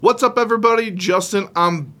What's up, everybody? Justin,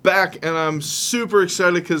 I'm back and I'm super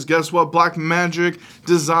excited because guess what? Blackmagic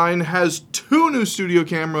Design has 2 new studio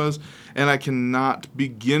cameras and I cannot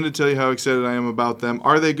begin to tell you how excited I am about them.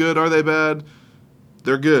 Are they good? Are they bad?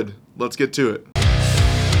 They're good. Let's get to it.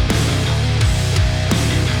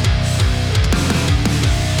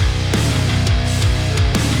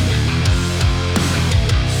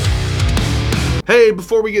 Hey,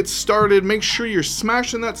 before we get started, make sure you're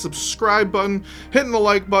smashing that subscribe button, hitting the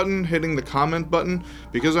like button, hitting the comment button,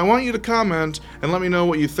 because I want you to comment and let me know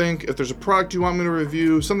what you think. If there's a product you want me to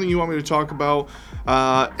review, something you want me to talk about,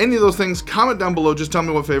 any of those things, comment down below. Just tell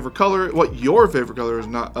me what your favorite color is,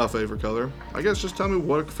 not a favorite color. I guess just tell me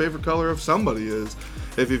what a favorite color of somebody is,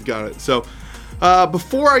 if you've got it. So,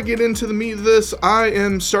 before I get into the meat of this, I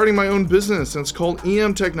am starting my own business, and it's called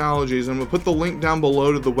EM Technologies. I'm going to put the link down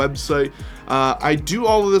below to the website. I do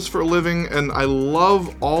all of this for a living, and I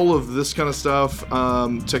love all of this kind of stuff,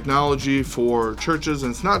 technology for churches,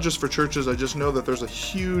 and it's not just for churches. I just know that there's a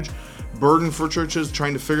huge burden for churches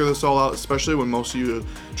trying to figure this all out, especially when most of you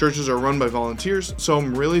churches are run by volunteers. So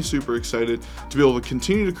I'm really super excited to be able to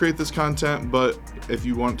continue to create this content. But if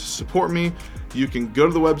you want to support me, you can go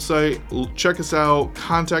to the website, check us out,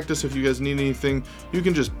 contact us if you guys need anything. You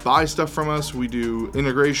can just buy stuff from us. We do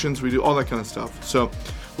integrations, we do all that kind of stuff. So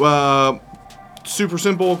super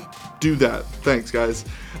simple, do that. Thanks, guys.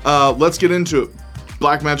 Let's get into it.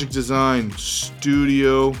 Blackmagic Design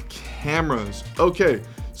Studio Cameras. Okay,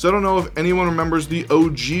 so I don't know if anyone remembers the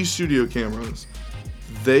OG studio cameras.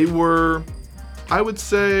 They were, I would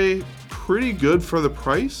say, pretty good for the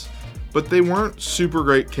price, but they weren't super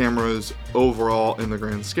great cameras overall in the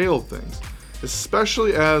grand scale of things.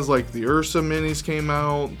 Especially as like the Ursa minis came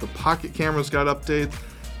out, the pocket cameras got updates.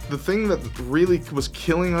 The thing that really was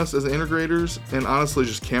killing us as integrators, and honestly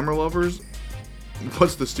just camera lovers,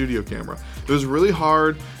 was the studio camera. It was really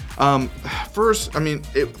hard. First, I mean,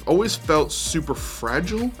 it always felt super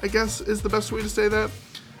fragile, I guess is the best way to say that.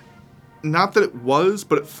 Not that it was,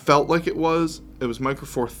 but it felt like it was. It was micro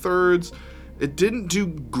four thirds. It didn't do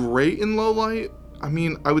great in low light. I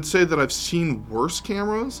mean, I would say that I've seen worse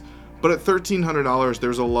cameras, but at $1,300,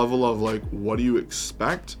 there's a level of like, what do you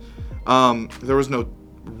expect? There was no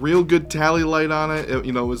real good tally light on it.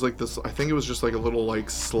 It was like this, I think it was just like a little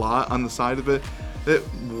like slot on the side of it. It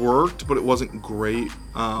worked, but it wasn't great.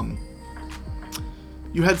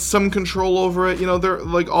 You had some control over it. There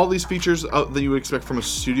like all these features that you would expect from a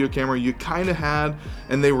studio camera, you kind of had,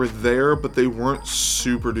 and they were there, but they weren't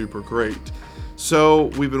super duper great. So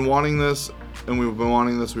we've been wanting this, and we've been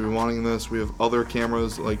wanting this, We have other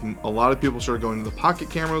cameras, like a lot of people started going to the Pocket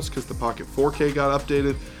cameras because the Pocket 4K got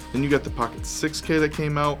updated. Then you got the Pocket 6K that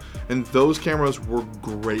came out, and those cameras were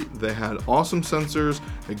great. They had awesome sensors,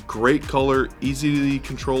 a great color, easily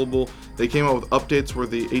controllable. They came out with updates where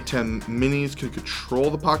the A10 minis could control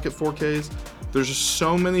the Pocket 4Ks. There's just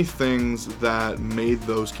so many things that made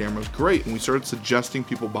those cameras great, and we started suggesting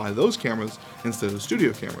people buy those cameras instead of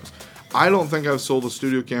studio cameras. I don't think I've sold a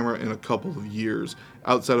studio camera in a couple of years,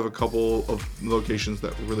 outside of a couple of locations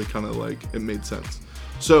that really kind of like, it made sense.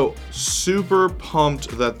 So super pumped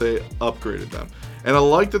that they upgraded them. And I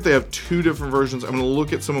like that they have 2 different versions. I'm going to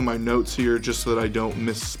look at some of my notes here just so that I don't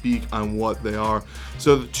misspeak on what they are.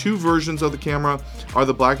 So the 2 versions of the camera are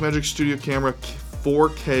the Blackmagic Studio Camera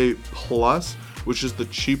 4K Plus, which is the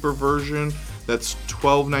cheaper version. That's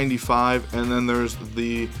 $12.95, and then there's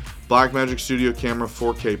the Blackmagic Studio Camera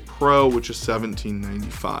 4K Pro, which is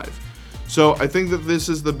 $17.95. So I think that this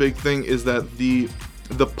is the big thing, is that the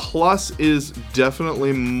Plus is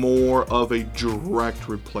definitely more of a direct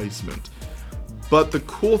replacement. But the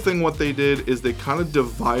cool thing what they did is they kind of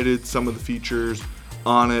divided some of the features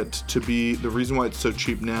on it to be, the reason why it's so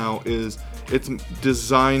cheap now is it's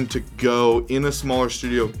designed to go in a smaller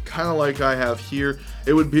studio, kind of like I have here.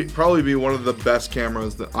 It would probably be one of the best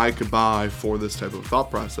cameras that I could buy for this type of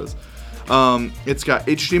thought process. It's got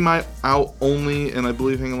HDMI out only, and I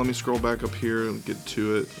believe, hang on, let me scroll back up here and get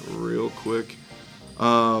to it real quick.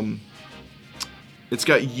 It's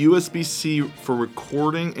got USB-C for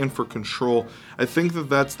recording and for control. I think that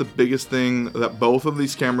that's the biggest thing that both of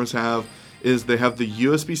these cameras have, is they have the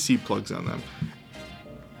USB-C plugs on them.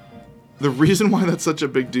 The reason why that's such a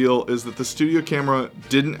big deal is that the studio camera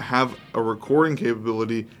didn't have a recording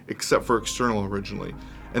capability except for external originally,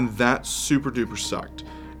 and that super duper sucked.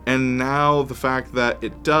 And now the fact that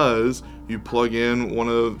it does, you plug in one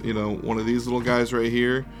of these little guys right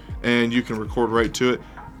here, and you can record right to it,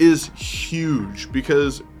 is huge.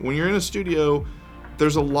 Because when you're in a studio,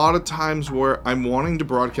 there's a lot of times where I'm wanting to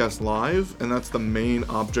broadcast live, and that's the main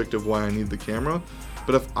object of why I need the camera.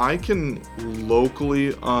 But if I can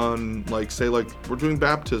locally on, like, say, like, we're doing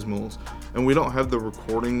baptismals and we don't have the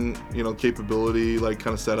recording, you know, capability, like,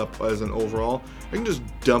 kind of set up as an overall, I can just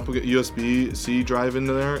dump a USB-C drive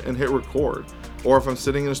into there and hit record. Or if I'm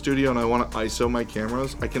sitting in a studio and I want to ISO my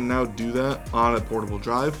cameras, I can now do that on a portable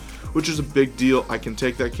drive, which is a big deal. I can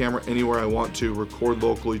take that camera anywhere I want to, record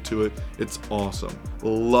locally to it. It's awesome.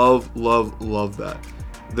 Love, love, love that.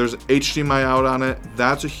 There's HDMI out on it.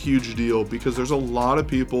 That's a huge deal because there's a lot of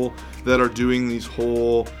people that are doing these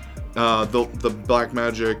whole the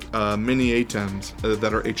Blackmagic mini A10s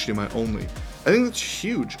that are HDMI only. I think that's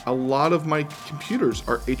huge. A lot of my computers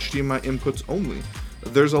are HDMI inputs only.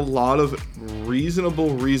 There's a lot of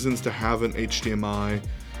reasonable reasons to have an HDMI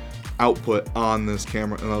output on this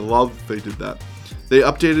camera, and I love that they did that. They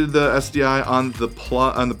updated the SDI on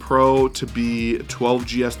the Pro to be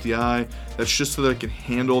 12G SDI. That's just so that it can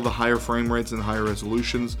handle the higher frame rates and the higher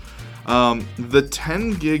resolutions. The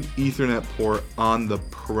 10 gig Ethernet port on the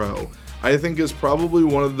Pro, I think, is probably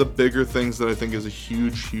one of the bigger things that I think is a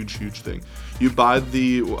huge thing. You buy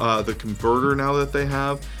the converter now that they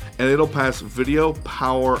have, and it'll pass video,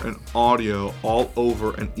 power, and audio all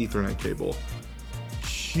over an Ethernet cable.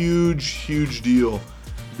 Huge deal.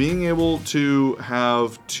 Being able to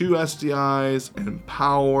have two SDIs and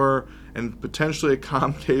power and potentially a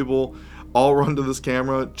COM cable all run to this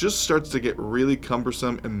camera just starts to get really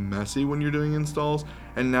cumbersome and messy when you're doing installs.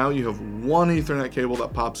 And now you have one Ethernet cable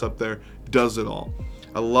that pops up there, does it all.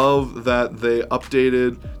 I love that they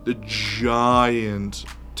updated the giant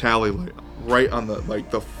tally light right on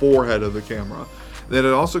the forehead of the camera. Then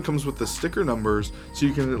it also comes with the sticker numbers, so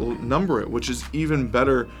you can number it, which is even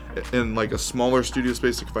better in like a smaller studio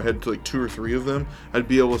space. Like if I had like 2 or 3 of them, I'd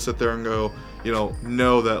be able to sit there and go,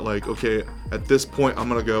 know that like, okay, at this point I'm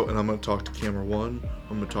gonna go and I'm gonna talk to camera 1,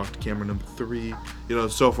 I'm gonna talk to camera number 3,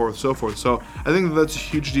 so forth. So I think that's a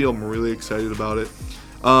huge deal. I'm really excited about it.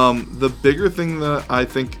 The bigger thing that I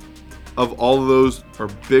think of all of those are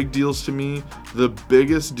big deals to me, the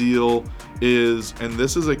biggest deal is, and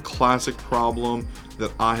this is a classic problem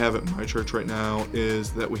that I have at my church right now,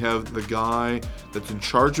 is that we have the guy that's in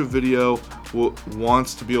charge of video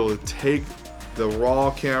wants to be able to take the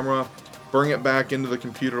raw camera, bring it back into the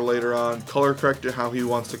computer later on, color correct it how he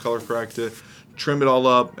wants to color correct it, trim it all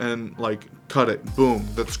up, and like cut it. Boom,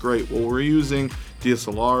 that's great. Well, we're using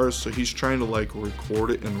DSLRs, so he's trying to like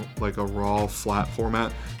record it in like a raw flat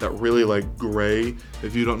format, that really like gray,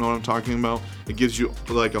 if you don't know what I'm talking about. It gives you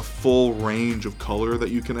like a full range of color that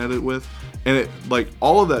you can edit with, and it like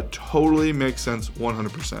all of that totally makes sense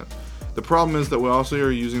 100%. The problem is that we also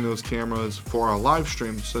are using those cameras for our live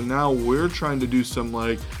streams, so now we're trying to do some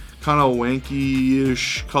like kind of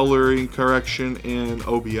wanky-ish coloring correction in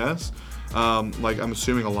OBS. Like I'm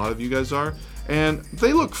assuming a lot of you guys are, and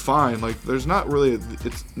they look fine. Like there's not really,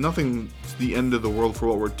 it's nothing the end of the world for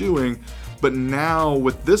what we're doing. But now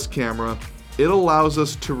with this camera, it allows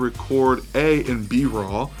us to record in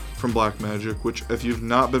B-RAW from Blackmagic, which if you've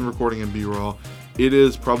not been recording in B-RAW, it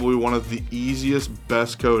is probably one of the easiest,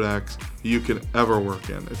 best codecs you can ever work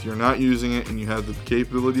in. If you're not using it and you have the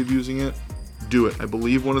capability of using it, do it. I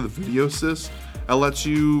believe one of the video assists lets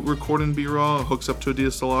you record in B-RAW, hooks up to a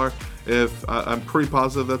DSLR. I'm pretty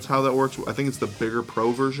positive that's how that works. I think it's the bigger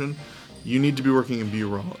Pro version. You need to be working in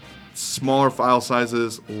B-RAW. Smaller file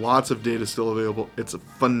sizes, lots of data still available. It's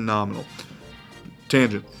phenomenal.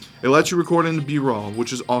 Tangent. It lets you record in B-RAW,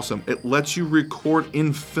 which is awesome. It lets you record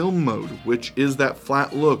in film mode, which is that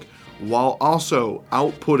flat look, while also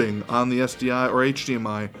outputting on the SDI or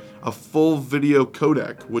HDMI a full video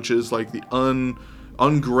codec, which is like the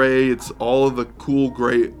ungray. It's all of the cool,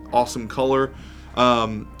 great, awesome color.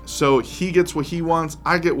 So he gets what he wants,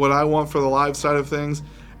 I get what I want for the live side of things,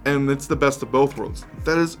 and it's the best of both worlds.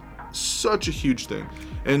 That is such a huge thing.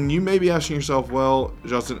 And you may be asking yourself, well,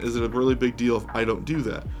 Justin, is it a really big deal if I don't do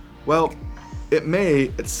that? Well, it may.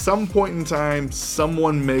 At some point in time,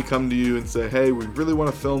 someone may come to you and say, hey, we really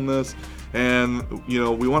want to film this, and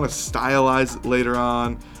we want to stylize it later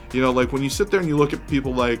on. Like when you sit there and you look at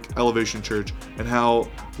people like Elevation Church and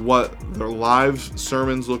what their live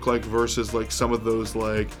sermons look like versus like some of those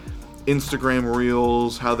like Instagram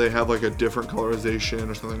reels, how they have like a different colorization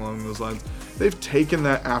or something along those lines. They've taken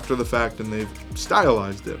that after the fact and they've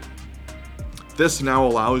stylized it. This now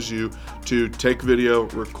allows you to take video,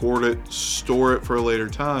 record it, store it for a later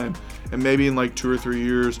time, and maybe in like 2 or 3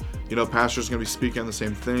 years, pastor's gonna be speaking on the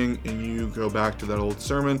same thing, and you go back to that old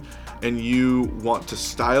sermon and you want to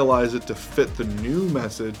stylize it to fit the new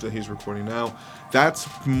message that he's recording now. That's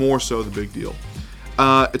more so the big deal.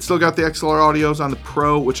 It's still got the XLR audios on the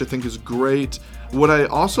Pro, which I think is great. What I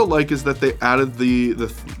also like is that they added the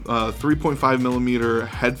 3.5 millimeter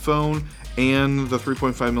headphone and the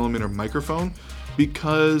 3.5 millimeter microphone,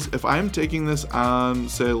 because if I'm taking this on,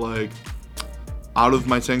 say, like out of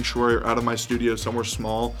my sanctuary or out of my studio somewhere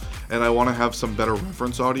small, and I want to have some better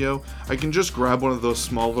reference audio, I can just grab one of those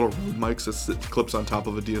small little Rode mics that clips on top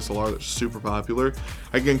of a DSLR that's super popular.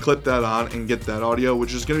 I can clip that on and get that audio,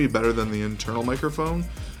 which is going to be better than the internal microphone.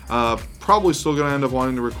 Probably still going to end up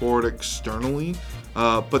wanting to record externally,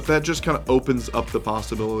 but that just kind of opens up the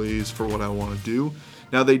possibilities for what I want to do.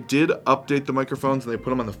 Now, they did update the microphones and they put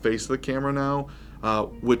them on the face of the camera now,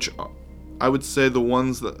 which I would say the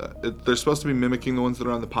ones that they're supposed to be mimicking the ones that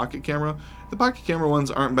are on the pocket camera. The pocket camera ones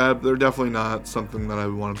aren't bad, but they're definitely not something that I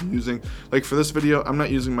would want to be using. Like for this video, I'm not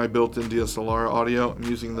using my built-in DSLR audio. I'm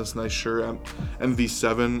using this nice Shure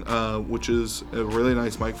MV7, which is a really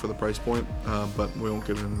nice mic for the price point, but we won't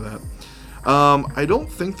get into that. I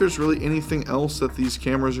don't think there's really anything else that these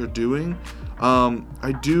cameras are doing.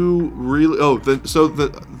 I do really,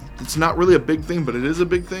 it's not really a big thing, but it is a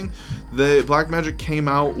big thing. The Blackmagic came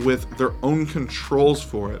out with their own controls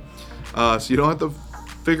for it. So you don't have to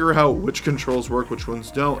figure out which controls work, which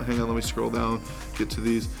ones don't. Hang on, let me scroll down, get to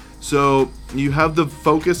these. So you have the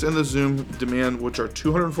focus and the zoom demand, which are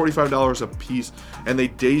 $245 a piece, and they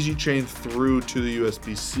daisy chain through to the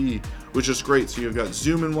USB-C, which is great. So you've got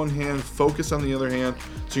zoom in one hand, focus on the other hand,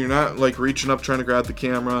 so you're not like reaching up trying to grab the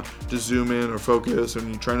camera to zoom in or focus, and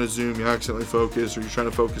you're trying to zoom, you accidentally focus, or you're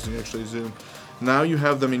trying to focus and you actually zoom. Now you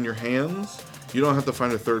have them in your hands. You don't have to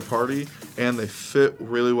find a third party, and they fit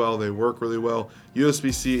really well, they work really well.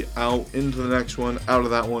 USB-C out into the next one, out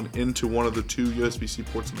of that one, into one of the two USB-C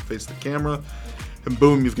ports in the face of the camera, and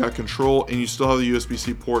boom, you've got control, and you still have the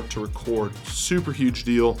USB-C port to record. Super huge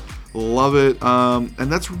deal, love it. And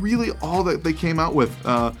that's really all that they came out with.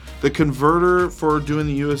 The converter for doing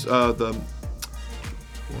the the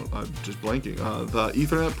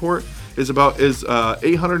Ethernet port is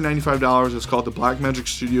 $895. It's called the Blackmagic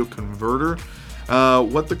Studio Converter.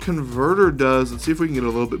 What the converter does, let's see if we can get a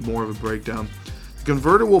little bit more of a breakdown. The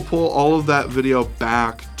converter will pull all of that video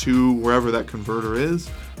back to wherever that converter is,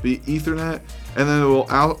 be Ethernet, and then it will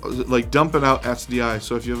dump it out SDI.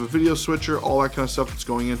 So if you have a video switcher, all that kind of stuff that's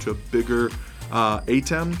going into a bigger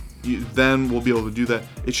ATEM, then we'll be able to do that.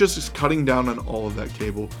 It's just cutting down on all of that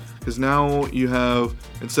cable, because now you have,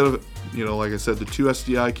 instead of, like I said, the two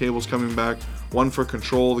SDI cables coming back, one for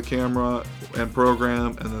control of the camera and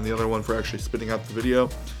program, and then the other one for actually spitting out the video.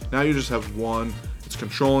 Now you just have one. It's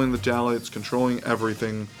controlling the data, it's controlling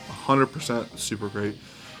everything, 100%, super great.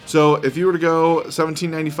 So if you were to go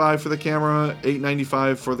 $1795 for the camera,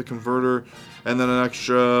 $895 for the converter, and then an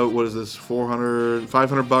extra, what is this,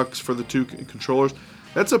 $500 for the two controllers,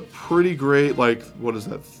 that's a pretty great, what is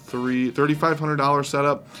that, $3,500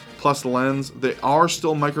 setup plus lens. They are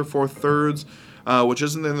still micro four thirds, which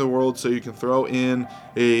isn't the end of the world, so you can throw in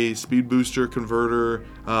a speed booster converter.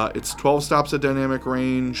 It's 12 stops at dynamic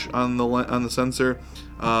range on the sensor,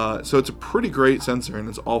 so it's a pretty great sensor, and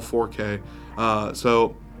it's all 4K.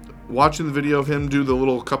 So watching the video of him do the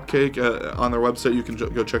little cupcake on their website, you can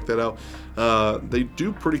go check that out. They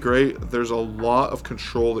do pretty great. There's a lot of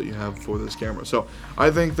control that you have for this camera. So I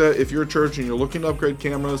think that if you're a church and you're looking to upgrade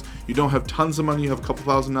cameras, you don't have tons of money, you have a couple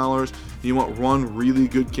 $1,000s, you want one really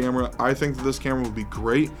good camera, I think that this camera would be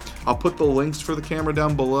great. I'll put the links for the camera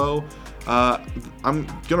down below. I'm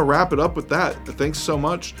gonna wrap it up with that. Thanks so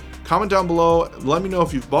much. Comment down below, let me know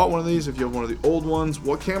if you've bought one of these, if you have one of the old ones,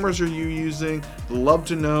 what cameras are you using, love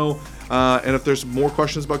to know. And if there's more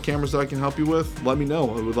questions about cameras that I can help you with, let me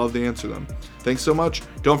know. I would love to answer them. Thanks so much.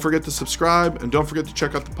 Don't forget to subscribe, and don't forget to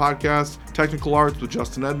check out the podcast, Technical Arts with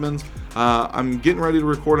Justin Edmonds. I'm getting ready to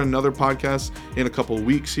record another podcast in a couple of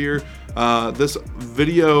weeks here. This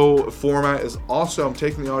video format is also, I'm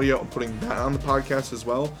taking the audio and putting that on the podcast as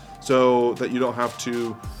well, so that you don't have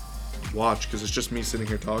to watch, because it's just me sitting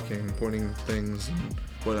here talking and pointing things and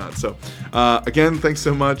whatnot. So again, thanks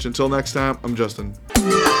so much. Until next time, I'm Justin.